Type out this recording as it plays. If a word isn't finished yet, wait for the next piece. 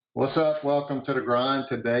What's up? Welcome to the grind.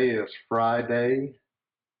 Today is Friday.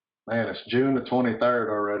 Man, it's June the 23rd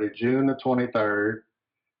already. June the 23rd.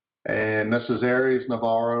 And this is Aries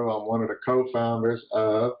Navarro. I'm one of the co founders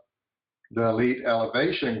of the Elite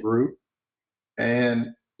Elevation Group. And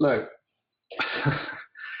look,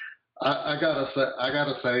 I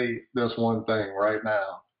gotta say this one thing right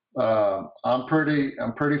now. I'm pretty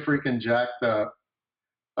freaking jacked up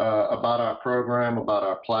about our program, about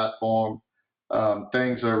our platform.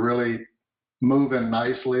 Things are really moving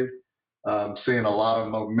nicely. Seeing a lot of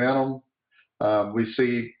momentum. We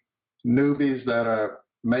see newbies that are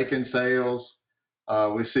making sales.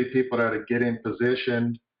 We see people that are getting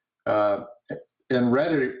positioned uh, and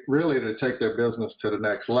ready, really, to take their business to the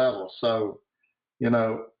next level. So, you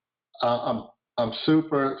know, I'm I'm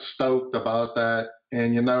super stoked about that.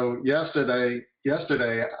 And yesterday,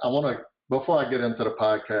 I want to before I get into the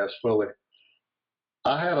podcast fully,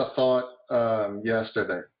 I had a thought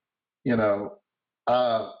yesterday. You know,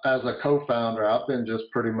 as a co-founder, I've been just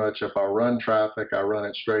pretty much, if I run traffic, I run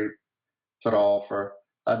it straight to the offer.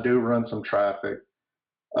 I do run some traffic.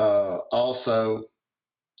 Also,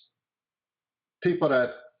 people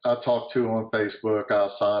that I talk to on Facebook,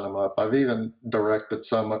 I'll sign them up. I've even directed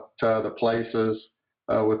some to other places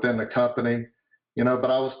within the company. But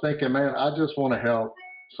I was thinking, man, I just want to help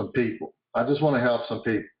some people. I just want to help some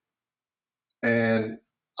people, and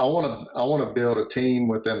I want to build a team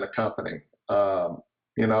within the company.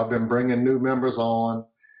 I've been bringing new members on.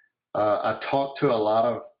 I talked to a lot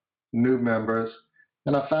of new members,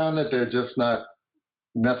 and I found that they're just not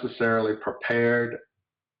necessarily prepared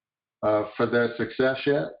for their success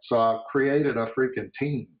yet. So I've created a freaking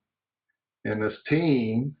team. And this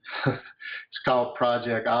team is called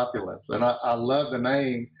Project Opulence. And I love the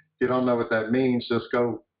name. If you don't know what that means, just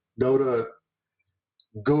go to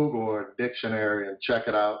Google or dictionary and check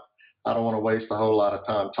it out. I don't want to waste a whole lot of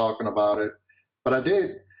time talking about it. But I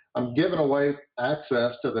did. I'm giving away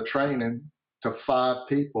access to the training to 5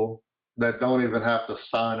 people that don't even have to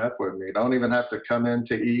sign up with me, don't even have to come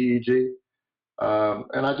into EEG.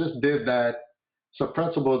 And I just did that. It's a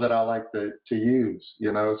principle that I like to use.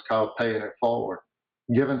 It's called paying it forward,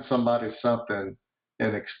 giving somebody something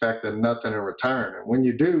and expecting nothing in return. And when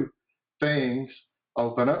you do, things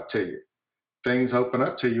open up to you. Things open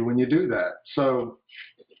up to you when you do that. So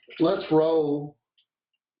let's roll,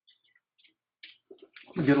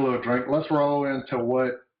 get a little drink. Let's roll into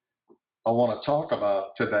what I want to talk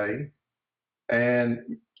about today.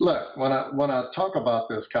 And look, when I talk about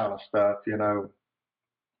this kind of stuff,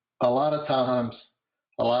 a lot of times,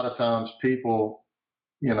 a lot of times people,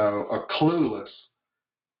 are clueless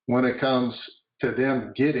when it comes to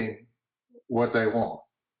them getting what they want.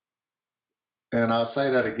 And I'll say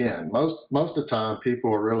that again. Most of the time,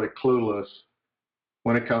 people are really clueless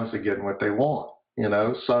when it comes to getting what they want.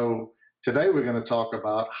 So today we're going to talk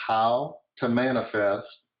about how to manifest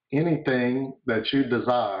anything that you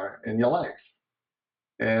desire in your life.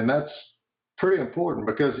 And that's pretty important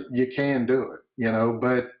because you can do it,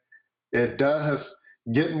 but it does,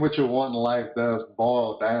 getting what you want in life does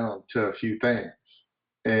boil down to a few things.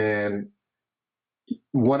 And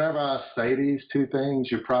whenever I say these two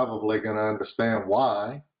things, you're probably going to understand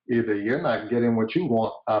why. Either you're not getting what you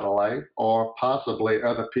want out of life, or possibly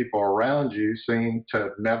other people around you seem to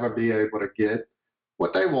never be able to get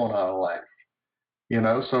what they want out of life.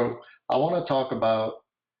 So I want to talk about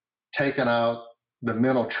taking out the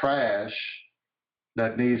mental trash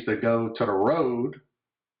that needs to go to the road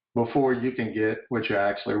before you can get what you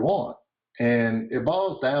actually want. And it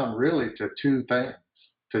boils down really to two things,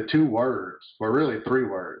 to two words, or really three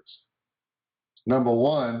words. Number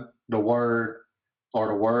one, the word or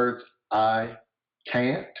the words I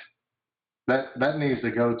can't. That needs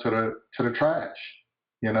to go to the trash.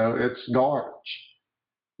 It's garbage.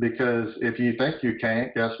 Because if you think you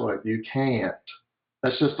can't, guess what? You can't.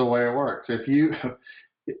 That's just the way it works. If you,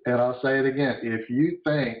 and I'll say it again, if you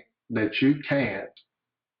think that you can't,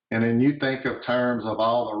 and then you think of terms of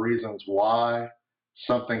all the reasons why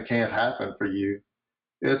something can't happen for you,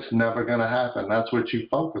 it's never going to happen. That's what you're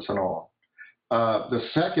focusing on. The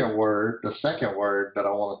second word that I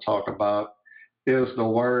want to talk about is the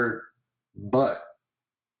word but.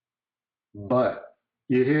 But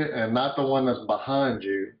you hear, and not the one that's behind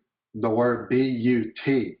you, the word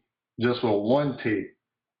BUT, just with one T.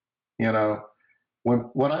 You know,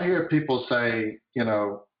 when I hear people say,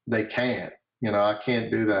 they can't, I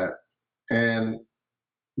can't do that, and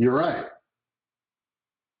you're right.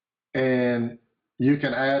 And you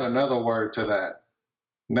can add another word to that,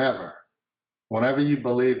 never. Whenever you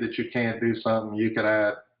believe that you can't do something, you can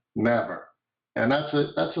add never. And that's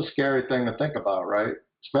a scary thing to think about, right?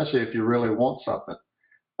 Especially if you really want something.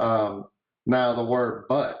 Now the word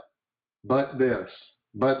but this,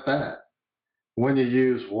 but that. When you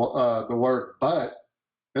use the word but,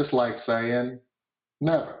 it's like saying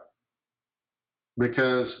never,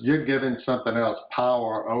 because you're giving something else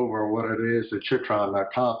power over what it is that you're trying to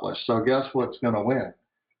accomplish. So guess what's going to win?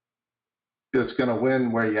 It's going to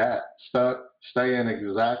win where you're at, stuck, staying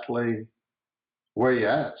exactly where you're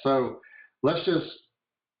at. So let's just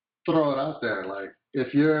throw it out there. Like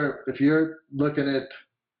if you're looking at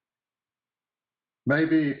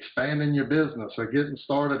maybe expanding your business or getting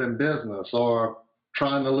started in business or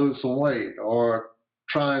trying to lose some weight or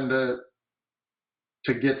trying to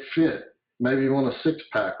get fit. Maybe you want a six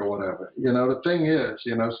pack or whatever. The thing is,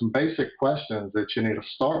 some basic questions that you need to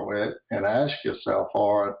start with and ask yourself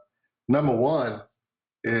are, number one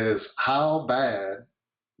is, how bad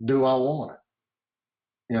do I want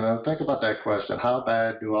it? Think about that question. How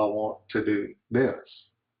bad do I want to do this?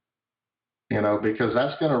 Because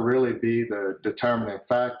that's going to really be the determining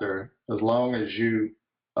factor. As long as you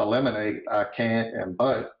eliminate I can't and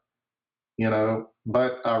but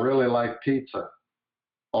I really like pizza,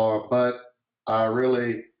 or but I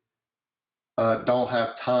really don't have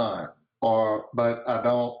time, or but I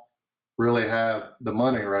don't really have the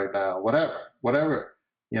money right now, whatever,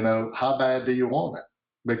 how bad do you want it?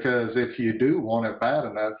 Because if you do want it bad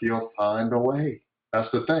enough, you'll find a way.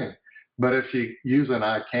 That's the thing. But if you use an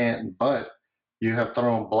I can't and but, you have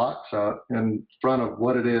thrown blocks up in front of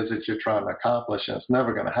what it is that you're trying to accomplish, and it's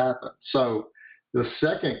never going to happen. So the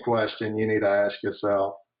second question you need to ask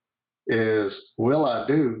yourself is, will I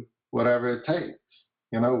do whatever it takes?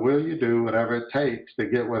 Will you do whatever it takes to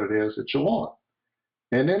get what it is that you want?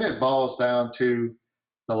 And then it boils down to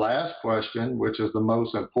the last question, which is the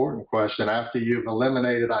most important question. After you've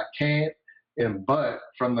eliminated I can't and but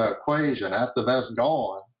from the equation, after that's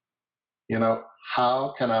gone,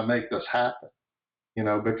 how can I make this happen?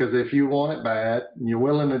 Because if you want it bad and you're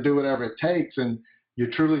willing to do whatever it takes and you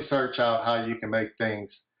truly search out how you can make things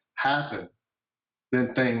happen,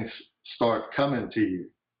 then things start coming to you.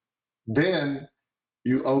 Then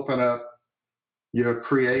you open up your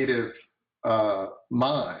creative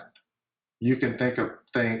mind. You can think of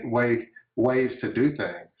ways to do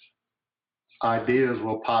things. Ideas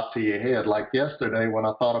will pop to your head. Like yesterday when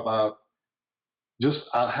I thought about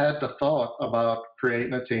I had the thought about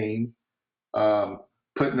creating a team,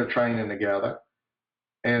 putting a training together.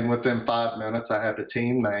 And within 5 minutes, I had the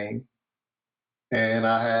team name and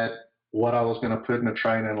I had what I was going to put in the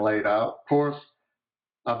training laid out. Of course,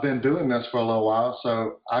 I've been doing this for a little while,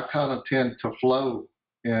 so I kind of tend to flow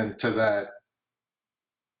into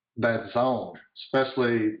that zone,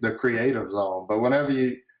 especially the creative zone. But whenever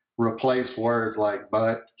you replace words like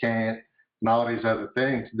but, can't, and all these other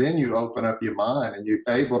things, then you open up your mind and you're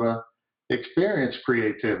able to experience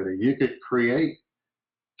creativity. You could create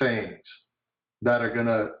things that are going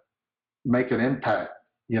to make an impact,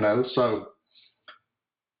 So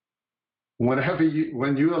when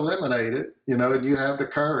you eliminate it, and you have the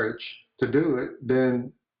courage to do it,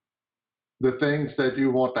 then the things that you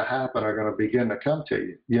want to happen are going to begin to come to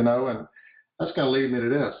you, and that's going to lead me to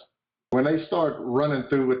this. When they start running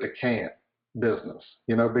through with the can't business,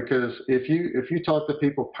 because if you talk to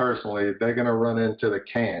people personally, they're going to run into the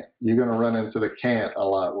can't. You're going to run into the can't a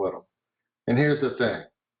lot with them. And here's the thing.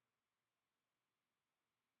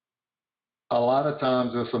 A lot of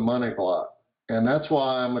times it's a money block. And that's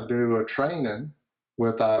why I'm going to do a training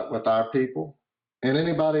with our people and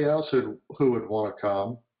anybody else who would want to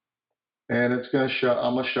come. And I'm going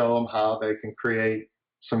to show them how they can create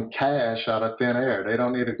some cash out of thin air. They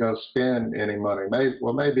don't need to go spend any money.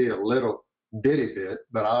 Maybe a little bitty bit,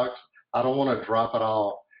 but I don't want to drop it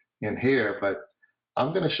all in here. But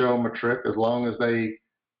I'm going to show them a trick. As long as they,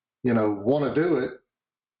 want to do it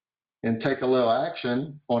and take a little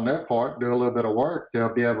action on their part, do a little bit of work,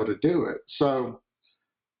 they'll be able to do it. So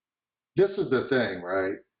this is the thing,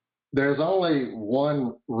 right? There's only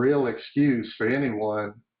one real excuse for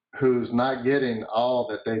anyone who's not getting all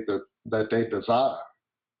that they desire.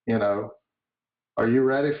 Are you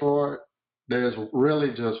ready for it? There's really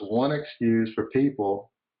just one excuse for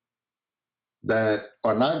people that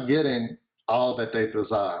are not getting all that they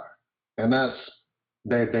desire, and that's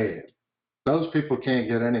they're dead. Those people can't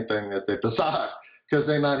get anything that they desire because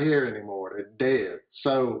they're not here anymore. They're dead.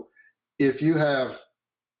 So if you have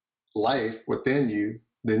life within you,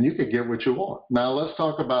 then you can get what you want. Now let's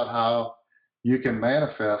talk about how you can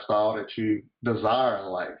manifest all that you desire in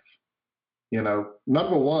life.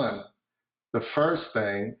 Number one, the first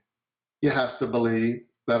thing, you have to believe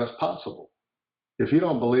that it's possible. If you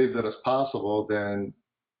don't believe that it's possible, then,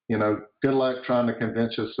 good luck trying to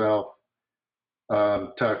convince yourself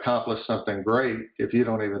to accomplish something great if you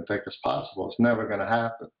don't even think it's possible. It's never going to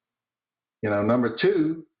happen. Number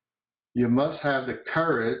two, you must have the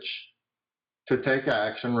courage to take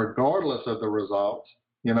action regardless of the results.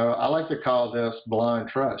 I like to call this blind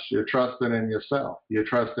trust. You're trusting in yourself. You're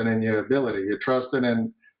trusting in your ability. You're trusting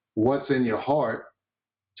in what's in your heart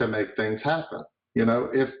to make things happen.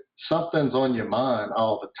 If something's on your mind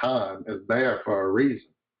all the time, it's there for a reason.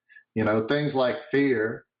 Things like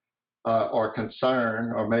fear or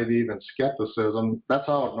concern or maybe even skepticism, that's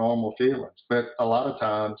all normal feelings. But a lot of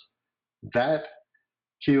times that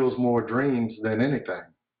kills more dreams than anything,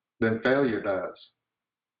 than failure does.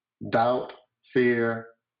 Doubt, fear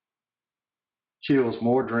kills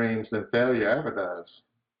more dreams than failure ever does,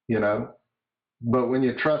 you know. But when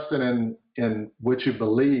you're trusting in what you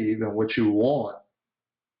believe and what you want,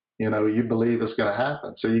 you believe it's going to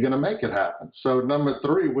happen. So you're going to make it happen. So number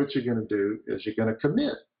three, what you're going to do is you're going to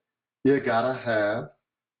commit. You got to have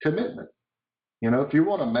commitment. If you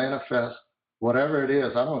want to manifest whatever it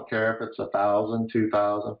is, I don't care if it's 1,000,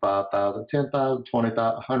 2,000, 5,000, 10,000, 20,000,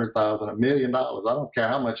 100,000, $1 million. I don't care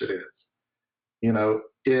how much it is.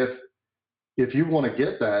 If you want to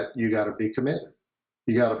get that, you got to be committed.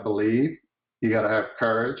 You got to believe. You got to have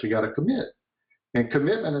courage. You got to commit. And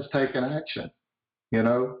commitment is taking action.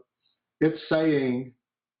 It's saying,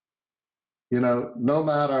 no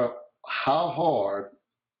matter how hard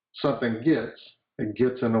something gets, it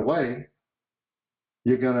gets in the way,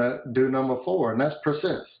 you're going to do number four, and that's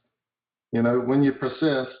persist. When you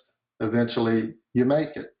persist, eventually you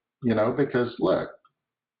make it, because look,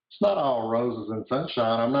 it's not all roses and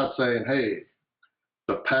sunshine. I'm not saying, hey,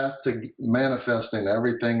 the path to manifesting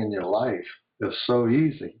everything in your life is so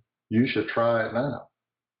easy. You should try it now.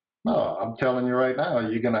 No, I'm telling you right now,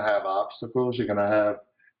 you're going to have obstacles. You're going to have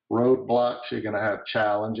roadblocks. You're going to have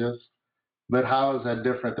challenges. But how is that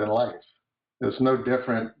different than life? It's no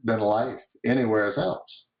different than life anywhere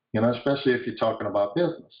else, especially if you're talking about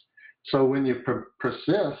business. So when you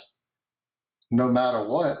persist, no matter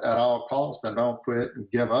what, at all costs, and don't quit and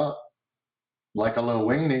give up like a little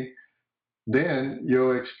weenie, then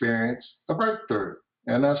you'll experience a breakthrough.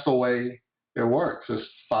 And that's the way it works. It's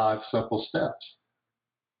 5 simple steps.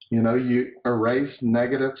 You erase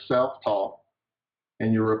negative self-talk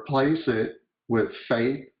and you replace it with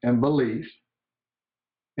faith and belief.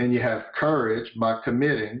 And you have courage by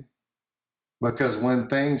committing, because when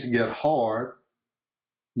things get hard,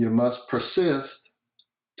 you must persist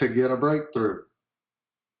to get a breakthrough.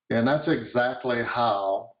 And that's exactly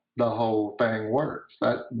how the whole thing works.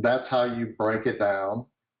 That's how you break it down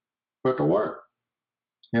for it to work.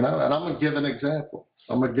 And I'm going to give an example.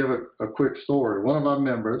 I'm going to give a quick story. One of our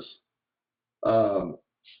members,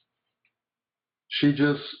 she's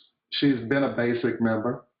been a basic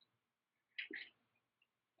member.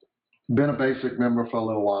 Been a basic member for a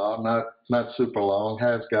little while, not super long.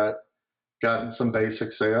 Has gotten some basic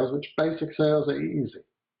sales, which basic sales are easy.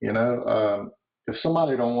 If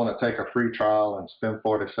somebody don't want to take a free trial and spend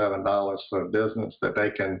 $47 for a business that they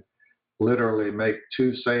can literally make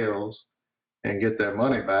 2 sales and get their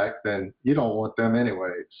money back, then you don't want them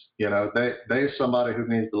anyways. They're somebody who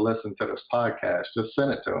needs to listen to this podcast. Just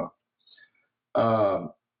send it to them.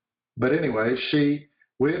 But anyway,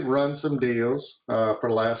 we had run some deals for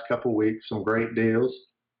the last couple of weeks, some great deals.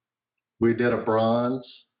 We did a bronze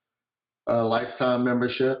lifetime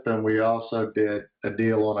membership, and we also did a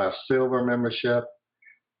deal on our silver membership.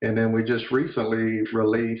 And then we just recently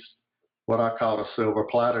released what I call a silver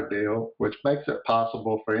platter deal, which makes it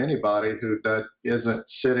possible for anybody who isn't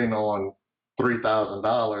sitting on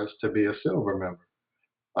 $3,000 to be a silver member.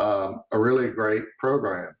 A really great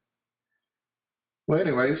program. Well,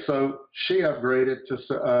 anyway, so she upgraded to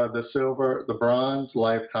the silver, the bronze,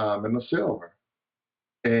 lifetime, and the silver.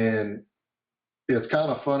 And it's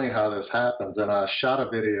kind of funny how this happens. And I shot a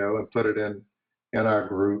video and put it in our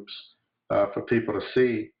groups for people to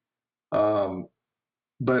see.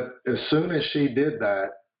 But as soon as she did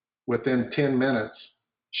that, within 10 minutes,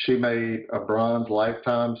 she made a bronze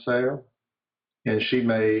lifetime sale and she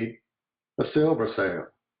made a silver sale.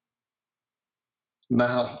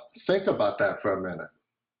 Now, think about that for a minute.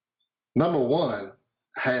 Number one,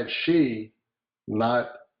 had she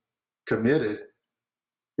not committed,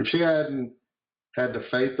 if she hadn't had the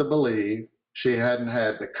faith to believe, she hadn't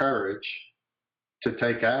had the courage to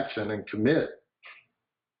take action and commit,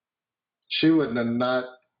 she wouldn't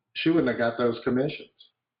have got those commissions.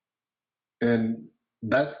 And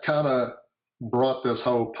that kind of brought this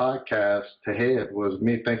whole podcast to head, was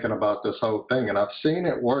me thinking about this whole thing. And I've seen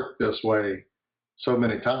it work this way so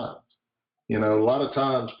many times. A lot of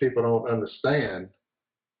times people don't understand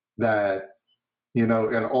that You know,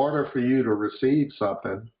 in order for you to receive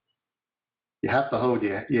something, you have to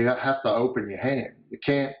open your hand. You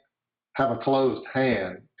can't have a closed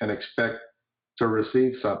hand and expect to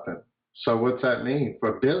receive something. So what's that mean?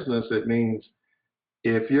 For business, it means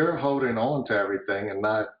if you're holding on to everything and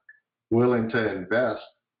not willing to invest,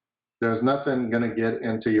 there's nothing going to get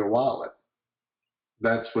into your wallet.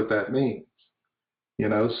 That's what that means. You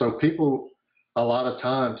know, so people a lot of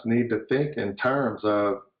times need to think in terms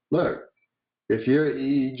of, look, if you're an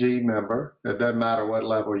EEG member, it doesn't matter what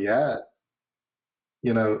level you're at,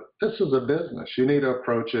 you know, this is a business. You need to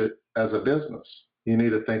approach it as a business. You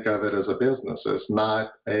need to think of it as a business. It's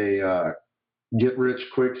not a get rich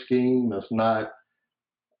quick scheme.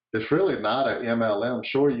 It's really not an MLM.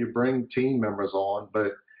 Sure, you bring team members on,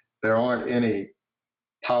 but there aren't any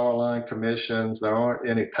power line commissions. There aren't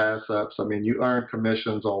any pass ups. I mean, you earn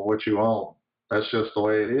commissions on what you own. That's just the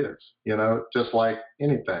way it is, you know, just like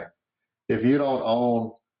anything. If you don't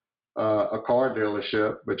own a car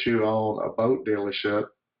dealership, but you own a boat dealership,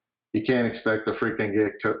 you can't expect to freaking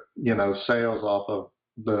get, you know, sales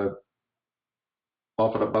the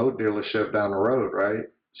off of the boat dealership down the road, right?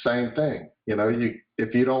 Same thing. You know,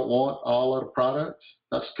 if you don't want all of the products,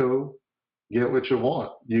 that's cool. Get what you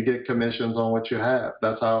want. You get commissions on what you have.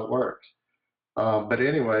 That's how it works. But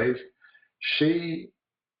anyways, she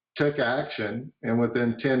took action, and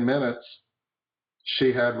within 10 minutes,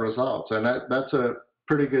 she had results, and that's a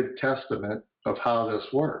pretty good testament of how this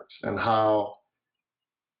works and how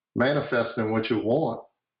manifesting what you want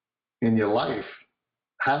in your life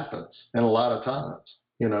happens, and a lot of times,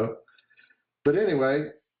 you know. But anyway,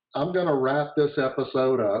 I'm going to wrap this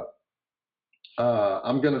episode up.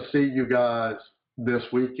 I'm going to see you guys this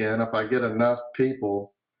weekend if I get enough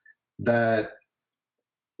people that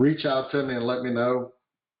reach out to me and let me know.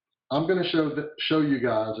 I'm going to show you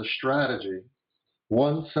guys a strategy,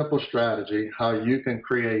 one simple strategy, how you can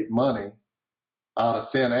create money out of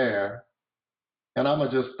thin air. And I'm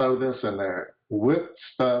going to just throw this in there with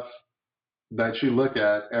stuff that you look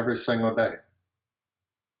at every single day.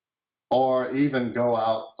 Or even go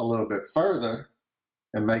out a little bit further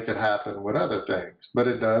and make it happen with other things. But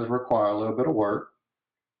it does require a little bit of work.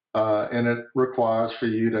 And it requires for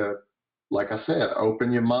you to, like I said,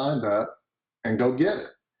 open your mind up and go get it.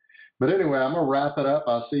 But anyway, I'm going to wrap it up.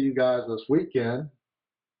 I'll see you guys this weekend.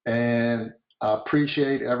 And I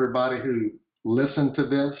appreciate everybody who listened to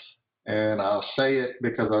this. And I'll say it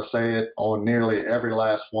because I say it on nearly every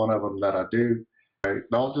last one of them that I do.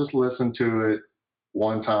 Don't just listen to it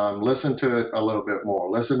one time. Listen to it a little bit more.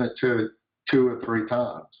 Listen to it 2 or 3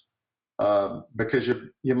 times. Because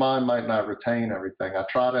your mind might not retain everything. I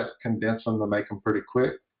try to condense them to make them pretty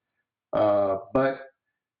quick. But,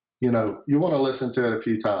 you know, you want to listen to it a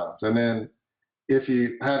few times. And then if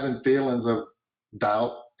you're having feelings of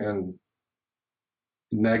doubt and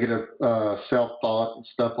negative self-thought and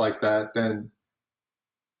stuff like that, then,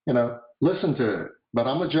 you know, listen to it. But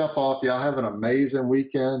I'm going to jump off. Y'all have an amazing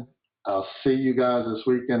weekend. I'll see you guys this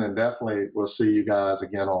weekend, and definitely we'll see you guys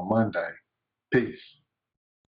again on Monday. Peace.